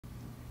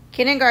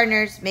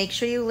Kindergartners, make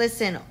sure you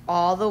listen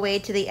all the way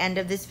to the end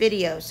of this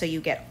video so you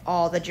get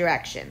all the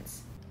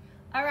directions.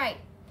 All right,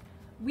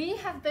 we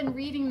have been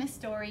reading the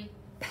story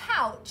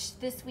Pouch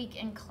this week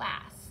in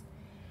class.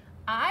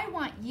 I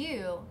want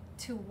you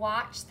to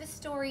watch the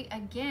story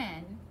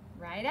again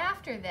right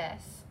after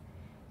this.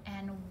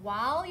 And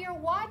while you're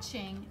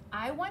watching,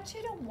 I want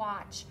you to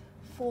watch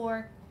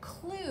for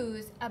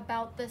clues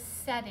about the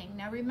setting.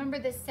 Now remember,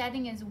 the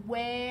setting is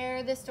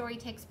where the story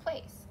takes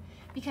place,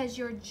 because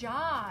your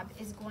job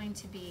is going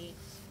to be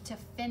to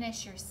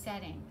finish your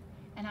setting.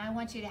 And I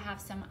want you to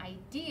have some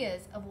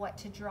ideas of what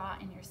to draw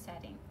in your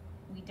setting.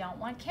 We don't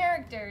want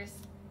characters,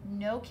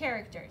 no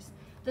characters.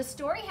 The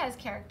story has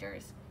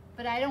characters,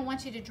 but I don't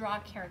want you to draw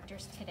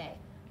characters today.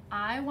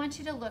 I want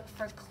you to look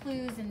for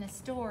clues in the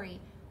story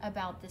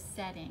about the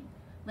setting.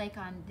 Like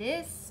on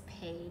this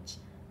page,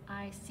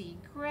 I see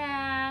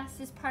grass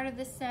is part of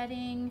the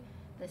setting,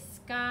 the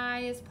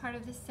sky is part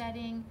of the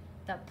setting,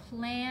 the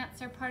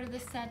plants are part of the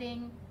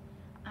setting.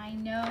 I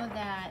know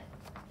that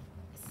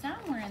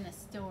somewhere in the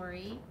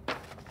story,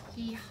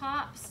 he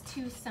hops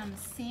to some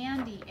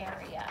sandy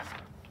area.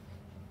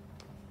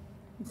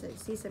 So I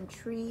see some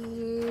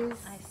trees.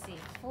 I see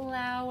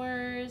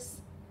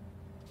flowers.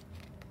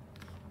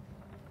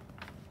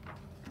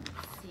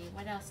 Let's see,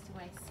 what else do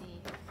I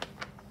see?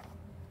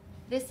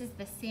 This is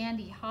the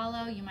sandy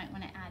hollow. You might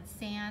want to add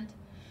sand.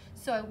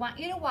 So I want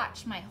you to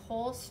watch my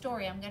whole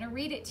story. I'm going to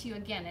read it to you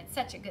again. It's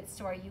such a good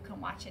story, you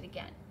can watch it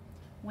again.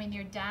 When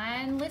you're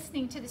done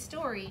listening to the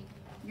story,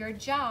 your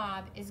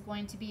job is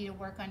going to be to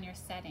work on your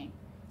setting.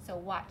 So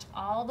watch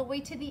all the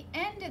way to the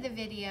end of the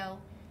video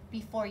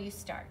before you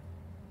start.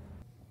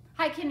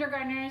 Hi,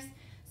 kindergartners.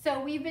 So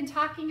we've been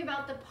talking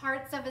about the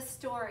parts of a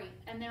story,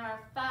 and there are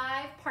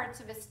 5 parts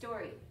of a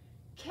story.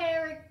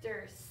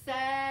 Character,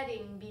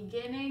 setting,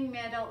 beginning,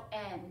 middle,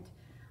 end.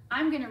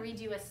 I'm going to read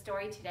you a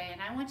story today,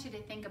 and I want you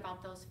to think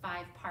about those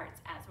 5 parts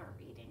as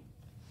we're reading.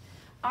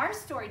 Our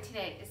story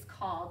today is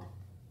called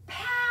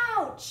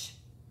Pouch.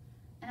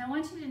 And I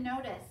want you to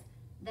notice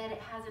that it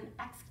has an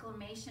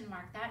exclamation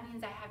mark. That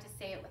means I have to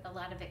say it with a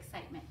lot of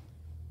excitement.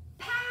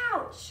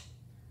 Pouch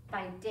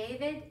by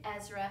David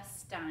Ezra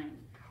Stein.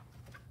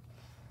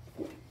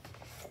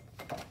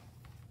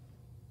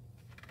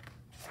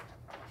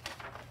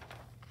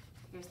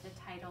 Here's the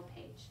title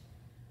page.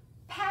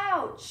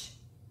 Pouch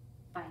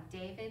by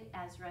David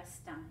Ezra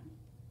Stein.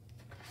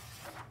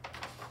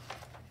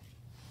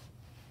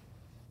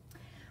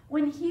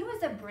 When he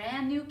was a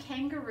brand new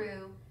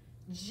kangaroo,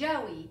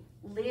 Joey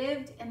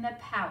lived in the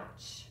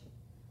pouch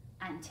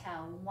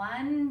until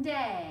one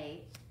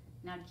day,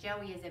 now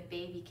Joey is a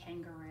baby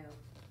kangaroo.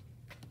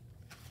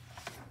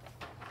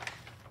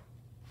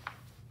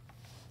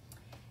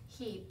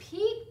 He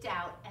peeked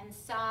out and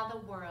saw the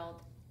world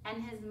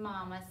and his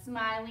mama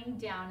smiling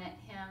down at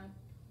him.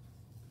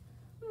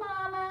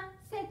 "Mama,"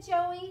 said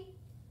Joey,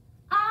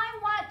 "I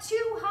want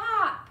to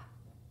hop."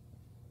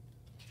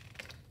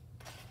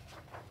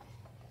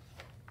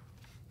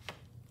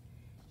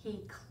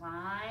 He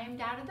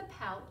climbed out of the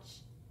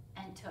pouch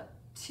and took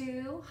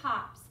 2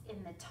 hops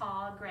in the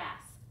tall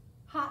grass.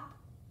 Hop,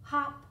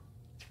 hop.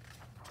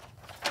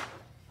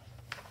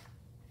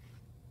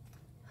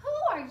 "Who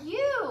are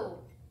you?"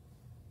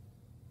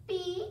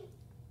 "B."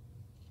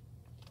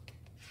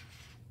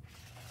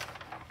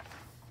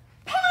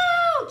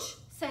 "Pouch,"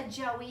 said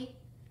Joey,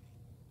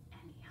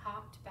 and he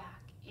hopped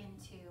back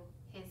into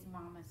his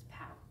mama's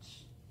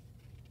pouch.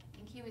 I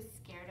think he was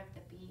scared of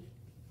the bee.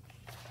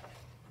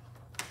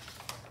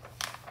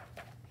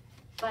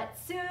 But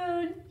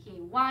soon he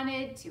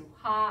wanted to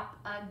hop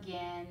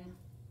again.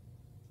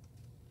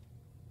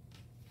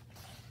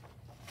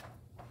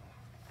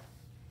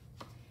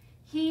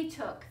 He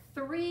took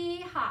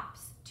 3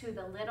 hops to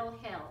the little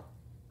hill.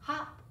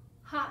 Hop,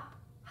 hop,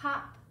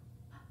 hop.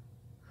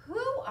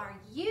 "Who are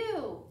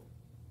you?"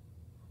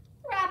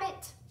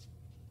 "Rabbit."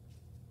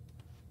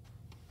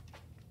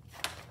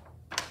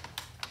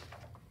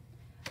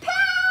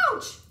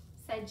 "Pouch,"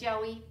 said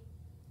Joey.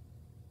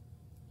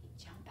 He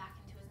jumped back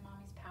into his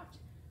mommy's pouch.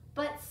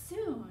 But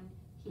soon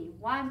he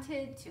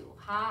wanted to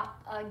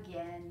hop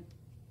again.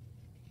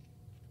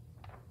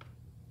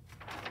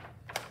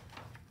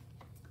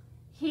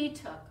 He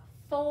took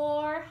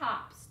 4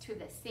 hops to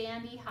the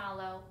sandy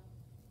hollow.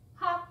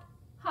 Hop,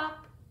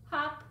 hop,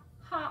 hop,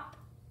 hop.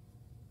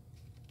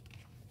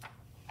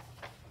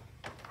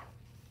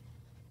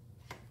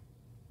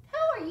 "Who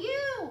are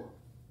you?"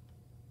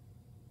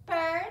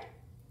 "Bird."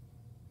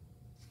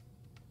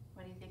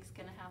 What do you think's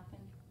gonna happen?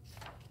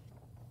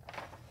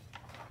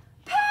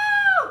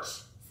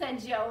 "Pouch," said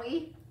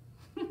Joey.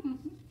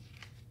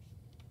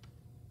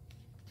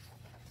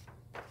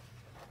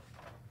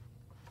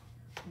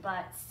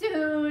 But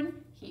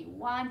soon he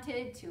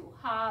wanted to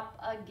hop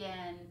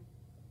again.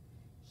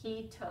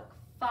 He took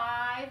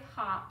 5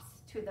 hops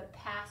to the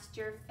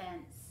pasture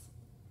fence.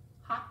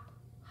 Hop,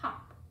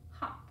 hop,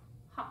 hop,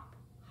 hop,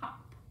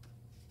 hop.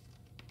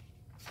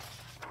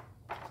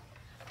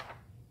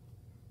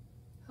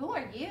 "Who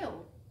are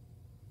you?"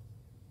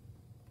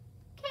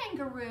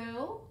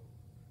 "Kangaroo."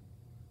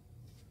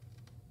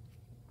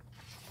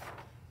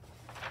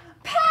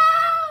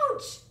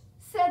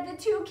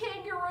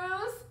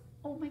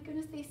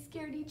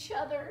 each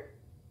other.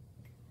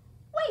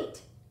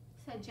 Wait,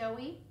 said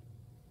Joey.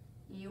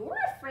 You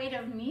were afraid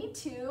of me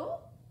too?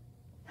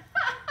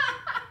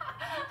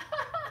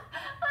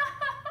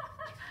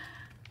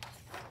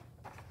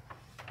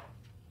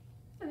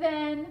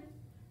 Then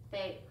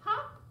they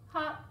hop,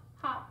 hop,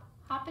 hop,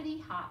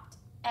 hoppity hopped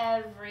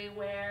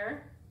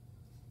everywhere.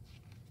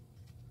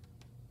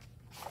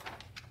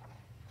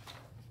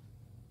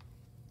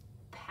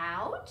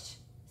 Pouch?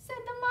 Said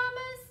the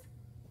mamas.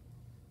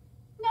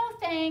 No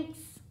thanks.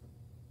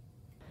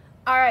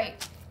 All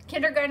right,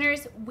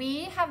 kindergartners,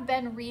 we have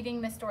been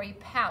reading the story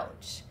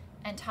Pouch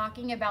and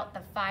talking about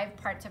the 5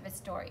 parts of a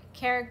story: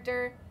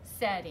 character,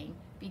 setting,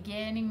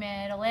 beginning,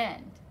 middle,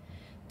 end.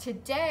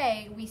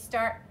 Today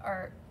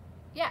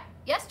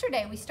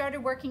yesterday we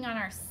started working on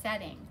our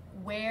setting,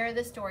 where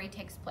the story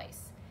takes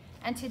place.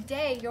 And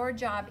today your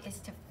job is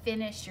to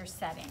finish your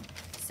setting.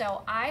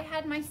 So I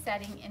had my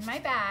setting in my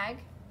bag.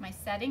 My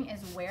setting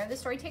is where the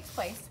story takes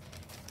place.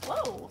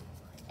 Whoa.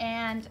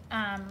 And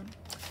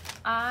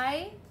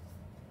I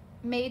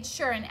made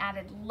sure and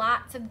added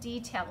lots of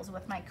details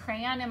with my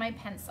crayon and my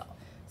pencil.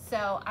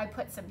 So I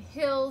put some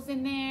hills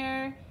in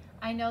there.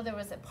 I know there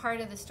was a part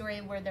of the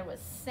story where there was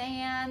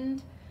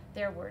sand,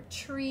 there were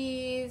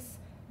trees,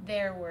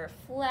 there were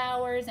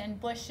flowers and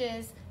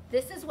bushes.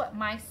 This is what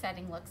my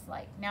setting looks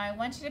like. Now I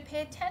want you to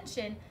pay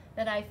attention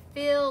that I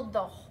filled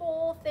the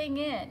whole thing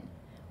in.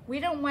 We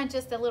don't want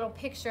just a little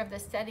picture of the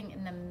setting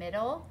in the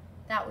middle.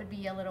 That would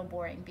be a little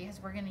boring because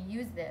we're gonna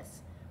use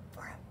this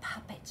for a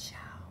puppet show.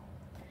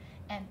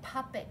 And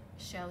puppet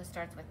show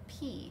starts with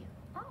P.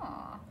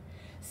 Aww.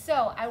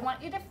 So I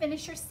want you to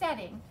finish your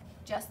setting,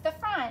 just the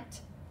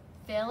front,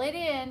 fill it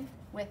in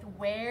with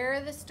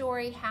where the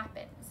story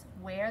happens,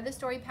 where the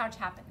story pouch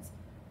happens.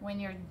 When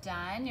you're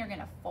done, you're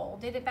gonna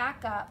fold it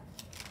back up,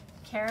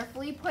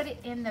 carefully put it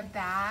in the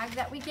bag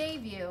that we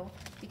gave you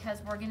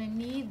because we're gonna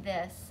need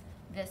this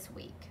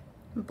week.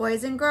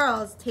 Boys and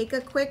girls, take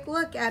a quick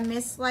look at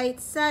Miss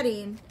Light's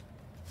setting.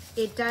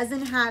 It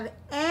doesn't have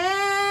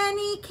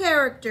any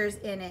characters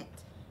in it.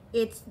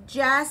 It's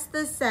just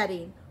the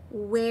setting,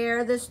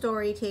 where the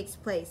story takes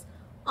place.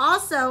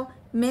 Also,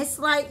 Miss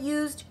Light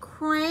used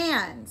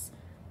crayons.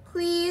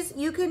 Please,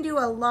 you can do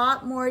a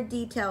lot more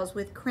details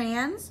with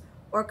crayons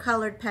or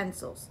colored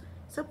pencils.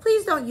 So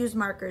please don't use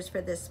markers for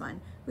this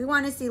one. We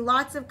want to see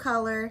lots of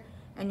color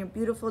and your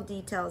beautiful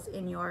details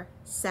in your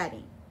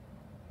setting.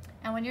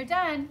 And when you're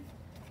done,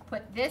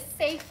 put this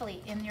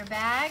safely in your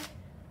bag,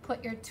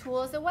 put your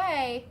tools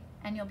away,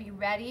 and you'll be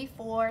ready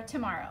for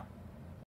tomorrow.